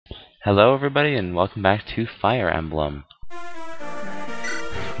Hello everybody and welcome back to Fire Emblem.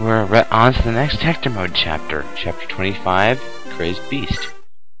 We're on to the next Hector Mode chapter. Chapter 25, Crazed Beast.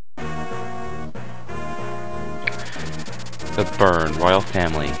 The Byrne royal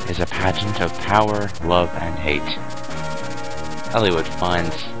family is a pageant of power, love, and hate.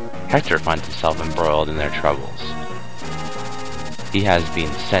 Hector finds himself embroiled in their troubles. He has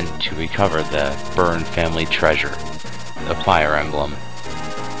been sent to recover the Byrne family treasure, the Fire Emblem.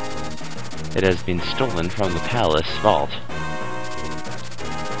 It has been stolen from the palace vault.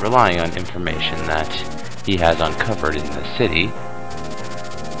 Relying on information that he has uncovered in the city,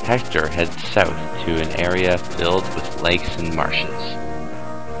 Hector heads south to an area filled with lakes and marshes.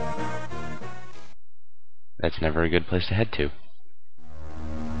 That's never a good place to head to.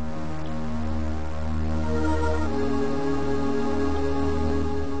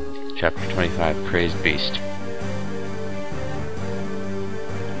 Chapter 25, Crazed Beast.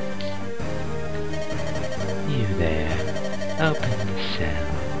 You there. Open the cell.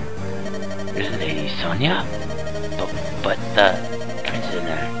 Lady Sonia? But the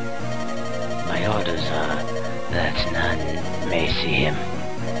prisoner. My orders are that none may see him.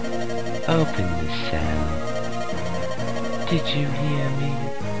 Open the cell. Did you hear me?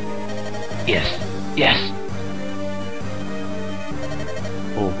 Yes.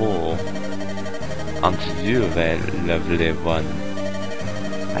 Oh, unto you, well, lovely one.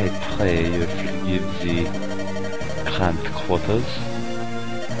 I pray you forgive the cramped quarters.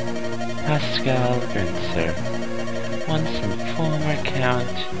 Pascal Grenzer, once and former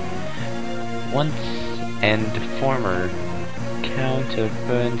Count of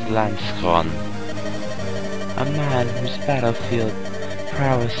Byrne's Landskron, a man whose battlefield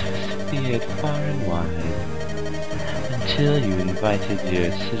prowess was feared far and wide, until you invited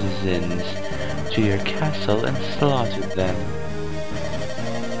your citizens to your castle and slaughtered them.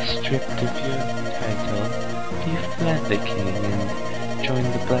 Stripped of your title, you fled the king and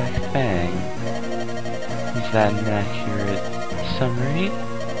joined the Black Fang. Is that an accurate summary?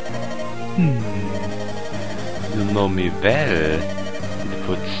 You know me well, it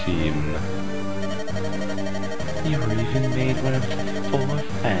would seem. You were even made one of the 4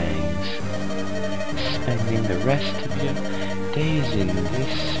 fangs, spending the rest of your days in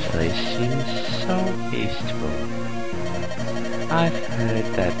this place seems so wasteful. I've heard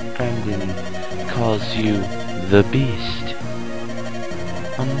that Brendan calls you the Beast,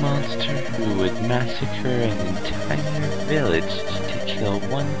 a monster who would massacre an entire village to kill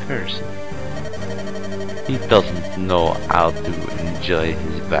one person. He doesn't know how to enjoy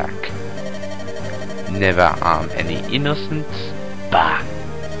his back. Never harm any innocents. Bah!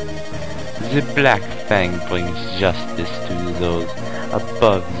 The Black Fang brings justice to those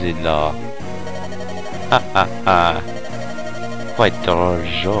above the law. Ha ha ha! Quite droll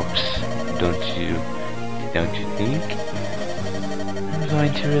jokes, don't you think? I'm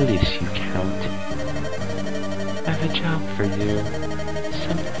going to release you, Count. I have a job for you.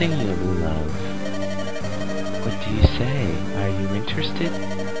 Something you'll love. What do you say? Are you interested?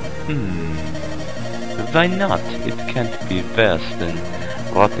 Why not? It can't be worse than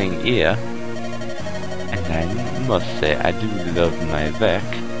rotting here. And I must say I do love my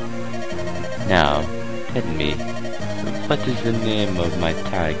work. Now, tell me, what is the name of my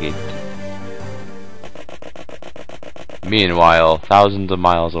target? Meanwhile, thousands of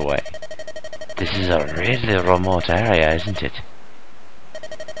miles away. This is a really remote area, isn't it?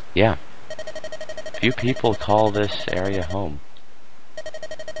 Yeah. Few people call this area home.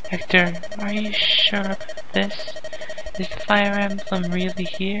 Hector, are you sure about this? Is the Fire Emblem really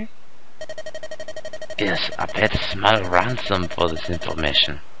here? Yes, I paid a small ransom for this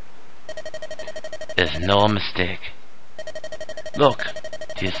information. There's no mistake. Look,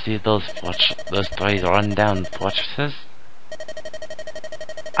 do you see those 3 run-down fortresses?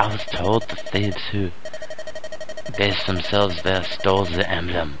 I was told the thieves who based themselves there stole the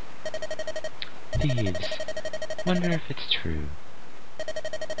emblem. Thieves. Wonder if it's true.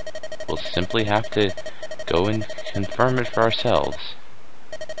 We'll simply have to go and confirm it for ourselves.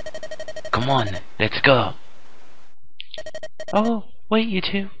 Come on, let's go. Oh, wait, you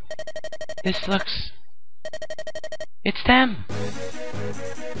two. This looks... It's them!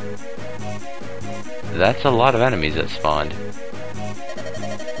 That's a lot of enemies that spawned.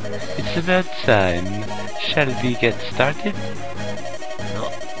 It's about time. Shall we get started?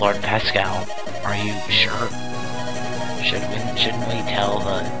 No, Lord Pascal, are you sure? Shouldn't we tell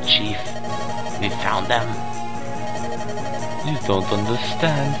the chief we found them? You don't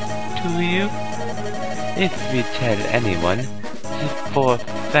understand, do you? If we tell anyone, the 4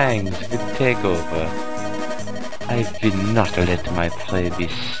 fangs will take over. I will not let my prey be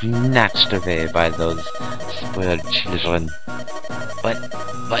snatched away by those spoiled children. But...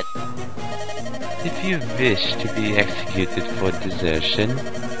 If you wish to be executed for desertion,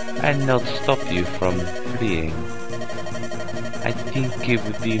 I'll not stop you from fleeing. I think it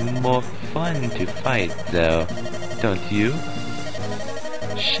would be more fun to fight, though, don't you?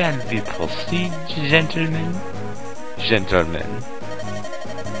 Shall we proceed, gentlemen? Gentlemen.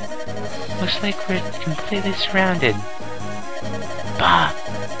 Looks like we're completely surrounded. Bah!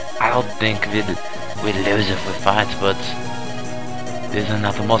 I don't think we'll lose if we fight, but these are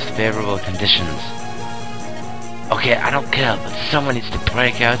not the most favorable conditions. Okay, I don't care, but someone needs to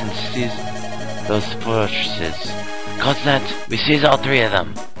break out and seize those fortresses. Cause that, we seize all three of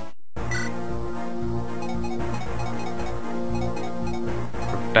them.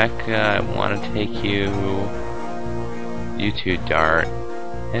 Rebecca, I want to take you... You two, Dart,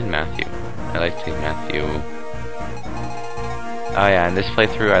 and Matthew. I like to take Matthew. Oh yeah, in this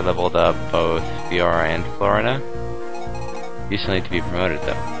playthrough I leveled up both Fiora and Florina. You still need to be promoted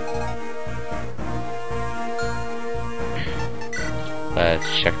though.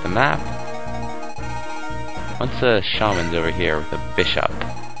 Let's check the map. Once the shaman's over here with a bishop.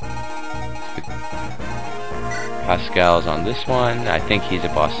 Pascal's on this one. I think he's a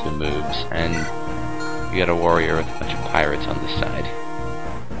boss who moves. And we got a warrior with a bunch of pirates on this side.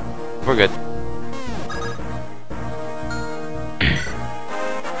 We're good.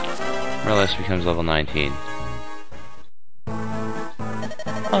 Merlis becomes level 19.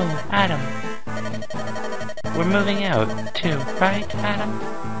 Oh, Adam. We're moving out, too, right, Adam?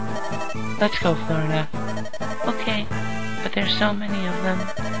 Let's go, Florina. Okay, but there's so many of them.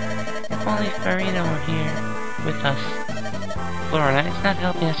 If only Farina were here with us. Florina, it's not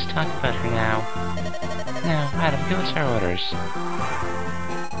helping us to talk about her now. Now, Adam, give us our orders.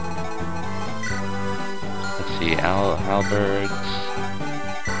 Let's see, halberds.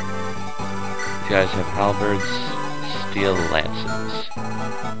 You guys have halberds, steel lances.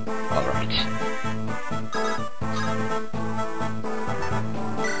 Alright.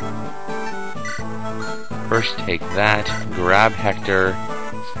 First take that, grab Hector,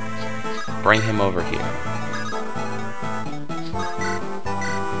 bring him over here.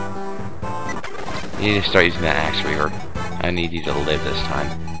 You need to start using that axe reaver. I need you to live this time.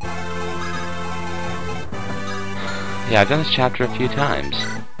 Yeah, I've done this chapter a few times.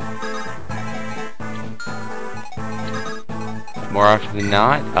 More often than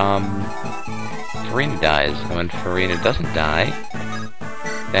not, Farina dies, and when Farina doesn't die,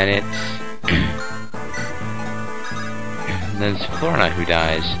 then it's then it's Florina who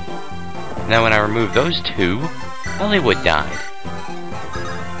dies. And then when I remove those two, Hollywood died.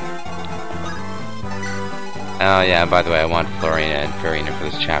 Oh yeah, by the way, I want Florina and Farina for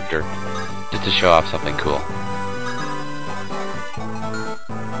this chapter, just to show off something cool.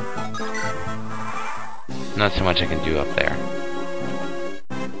 Not so much I can do up there.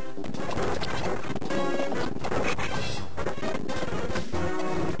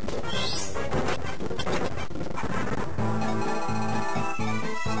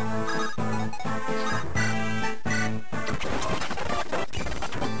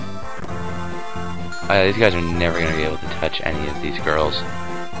 These guys are never going to be able to touch any of these girls.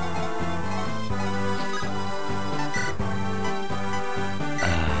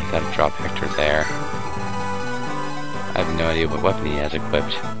 I gotta drop Hector there. I have no idea what weapon he has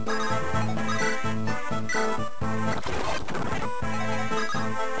equipped.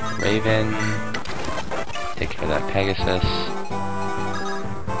 Raven. Take care of that Pegasus.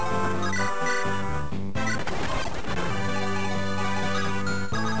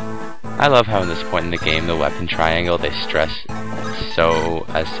 I love how in this point in the game the weapon triangle they stress so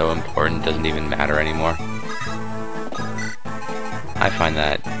important doesn't even matter anymore. I find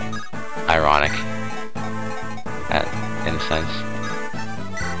that ironic, in a sense.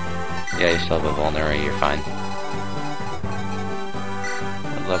 Yeah, you still have a vulnerary, you're fine.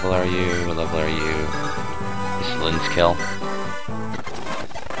 What level are you? What level are you? This is Lynn's kill.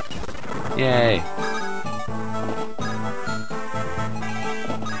 Yay!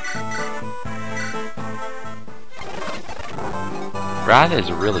 Wrath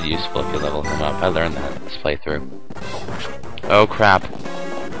is really useful if you level him up. I learned that in this playthrough. Oh crap.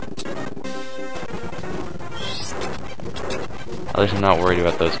 At least I'm not worried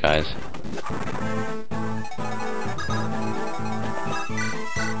about those guys.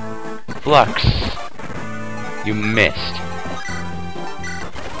 Flux! You missed.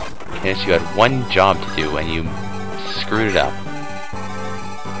 Yes, you had one job to do and you screwed it up.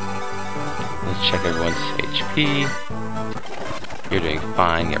 Let's check everyone's HP. You're doing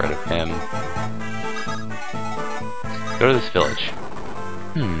fine, get rid of him. Go to this village.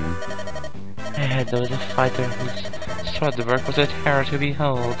 I heard there was a fighter whose sword work was a terror to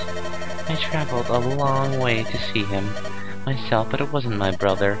behold. I traveled a long way to see him myself, but it wasn't my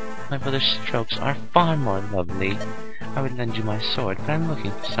brother. My brother's strokes are far more lovely. I would lend you my sword, but I'm looking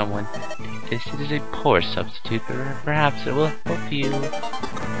for someone. Take this. It is a poor substitute, but perhaps it will help you.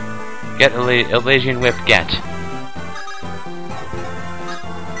 Get Elysian Whip, get!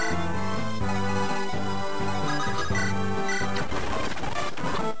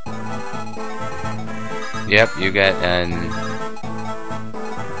 Yep, you get an...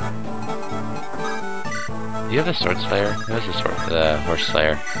 Do you have the Sword Slayer? Who has the Horse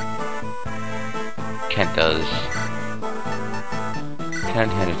Slayer? Kent does.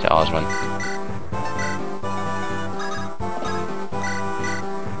 Kent handed it to Oswin.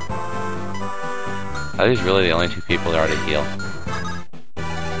 Are these really the only two people that are to heal?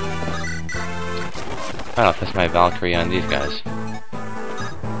 I don't know if that's my Valkyrie on these guys.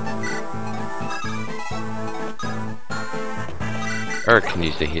 Urk can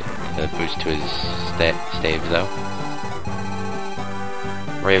use the boost to his staves though.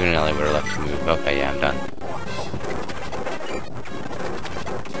 Raven and Ellie would have left to move. Okay, yeah, I'm done.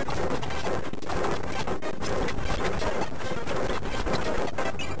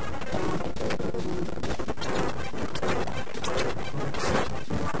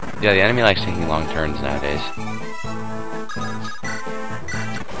 Yeah, the enemy likes taking long turns nowadays.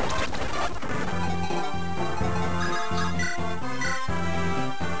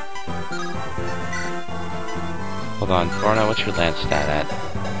 Hold on, Forno, what's your lance stat at?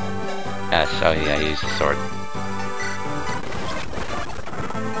 S, oh yeah, I used the sword.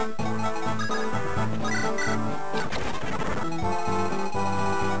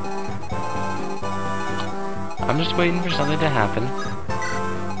 I'm just waiting for something to happen.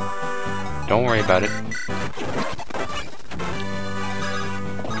 Don't worry about it.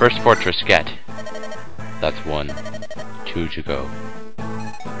 First fortress, get. That's 1. 2 to go.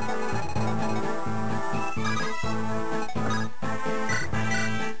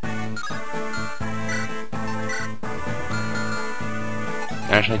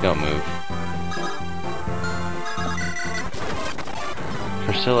 Actually, don't move.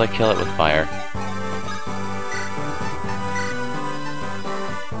 Priscilla, kill it with fire.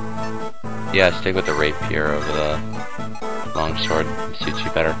 Yeah, stick with the rapier over the longsword. It suits you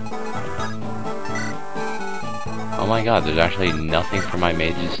better. Oh my god, there's actually nothing for my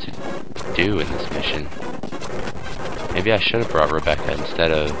mages to do in this mission. Maybe I should have brought Rebecca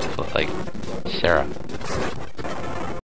instead of, like, Sarah.